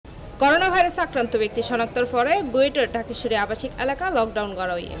corona virus আক্রান্ত ব্যক্তি শনাক্তের পরে বুয়েটের ঢাকেশ্বরী আবাসিক এলাকা লকডাউন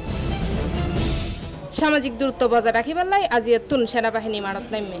করা হয়ে সামাজিক দূরত্ব বজায় রাখিবার লাই আজিয়াতুন সেনাবাহিনী মারত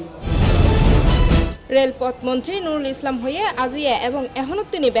নামে রেলপথ মন্ত্রী নুরুল ইসলাম হয়ে আজিয়া এবং এখনো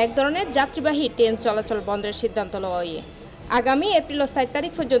তিনি ব্যাগ ধরনের যাত্রীবাহী ট্রেন চলাচল বন্ধের সিদ্ধান্ত লওয়া হয়ে আগামী এপ্রিল 4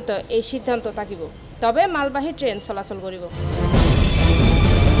 তারিখ পর্যন্ত এই সিদ্ধান্ত থাকিব তবে মালবাহী ট্রেন চলাচল করিব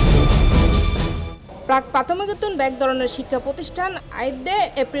প্রাক প্রাথমিকোত্তর ব্যাগ ধরনের শিক্ষা প্রতিষ্ঠান আইদে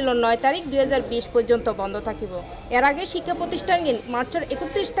এপ্রিল 9 তারিখ 2020 পর্যন্ত বন্ধ থাকিব এর আগে শিক্ষা প্রতিষ্ঠান মার্চের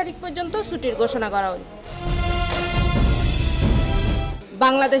 31 তারিখ পর্যন্ত ছুটির ঘোষণা করা হয়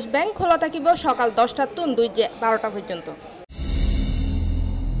বাংলাদেশ ব্যাংক খোলা থাকিব সকাল 10টা থেকে 12টা পর্যন্ত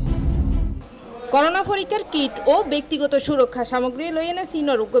করোনা পরীক্ষার কিট ও ব্যক্তিগত সুরক্ষা সামগ্রী লইয়েনে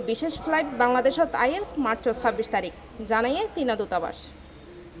চীনের বিশেষ ফ্লাইট বাংলাদেশত আইয়ের মার্চ 26 তারিখ জানাইয়ে চীনা দূতাবাস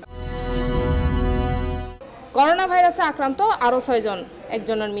করোনা ভাইরাসে আক্রান্ত আরো 6 জন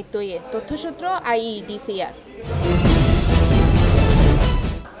একজনের মৃত্যু হয়ে তথ্যসূত্র আইইডিসিআর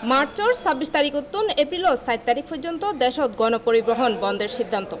মার্চের 26 তারিখ উত্তন এপ্রিল 7 তারিখ পর্যন্ত দেশত গণপরিবহন বন্ধের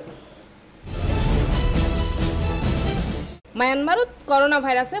সিদ্ধান্ত মায়ানমারত করোনা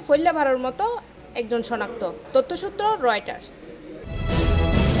ভাইরাসে ফৈল্যাবারের মতো একজন শনাক্ত তথ্যসূত্র রয়টার্স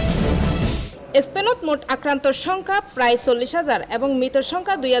স্পেনত মোট আক্রান্তের সংখ্যা প্রায় 40,000 এবং মৃতের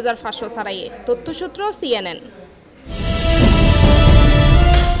সংখ্যা 2,500 ছাড়াইয়ে তথ্যসূত্র সিএনএন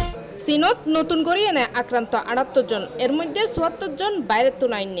চীনত নতুন করে এনে আক্রান্ত 78 জন এর মধ্যে 74 জন বাইরের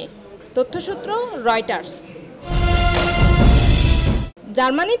তুলনায় তথ্যসূত্র রয়টার্স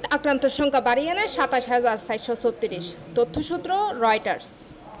জার্মানিতে আক্রান্তের সংখ্যা বাড়িয়ে এনে 27,436 তথ্যসূত্র রয়টার্স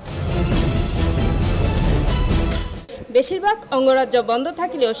বেশিরভাগ অঙ্গরাজ্য বন্ধ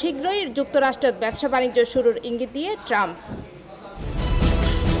থাকলেও শীঘ্রই যুক্তরাষ্ট্রের ব্যবসা বাণিজ্য শুরুর ইঙ্গিত দিয়ে ট্রাম্প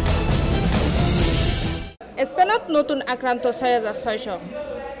স্পেনত নতুন আক্রান্ত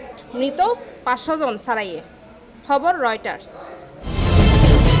 6,600 মৃত 500 জন ছাড়াইয়ে খবর রয়টার্স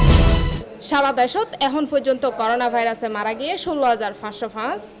সারা দেশত এখন পর্যন্ত করোনা ভাইরাসে মারা গিয়ে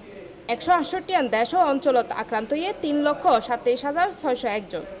 16,505 168 দেশ ও অঞ্চলত আক্রান্ত হয়ে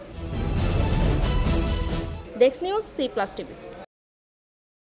 3,37,601 জন ডেস্ক নিউজ Cplustv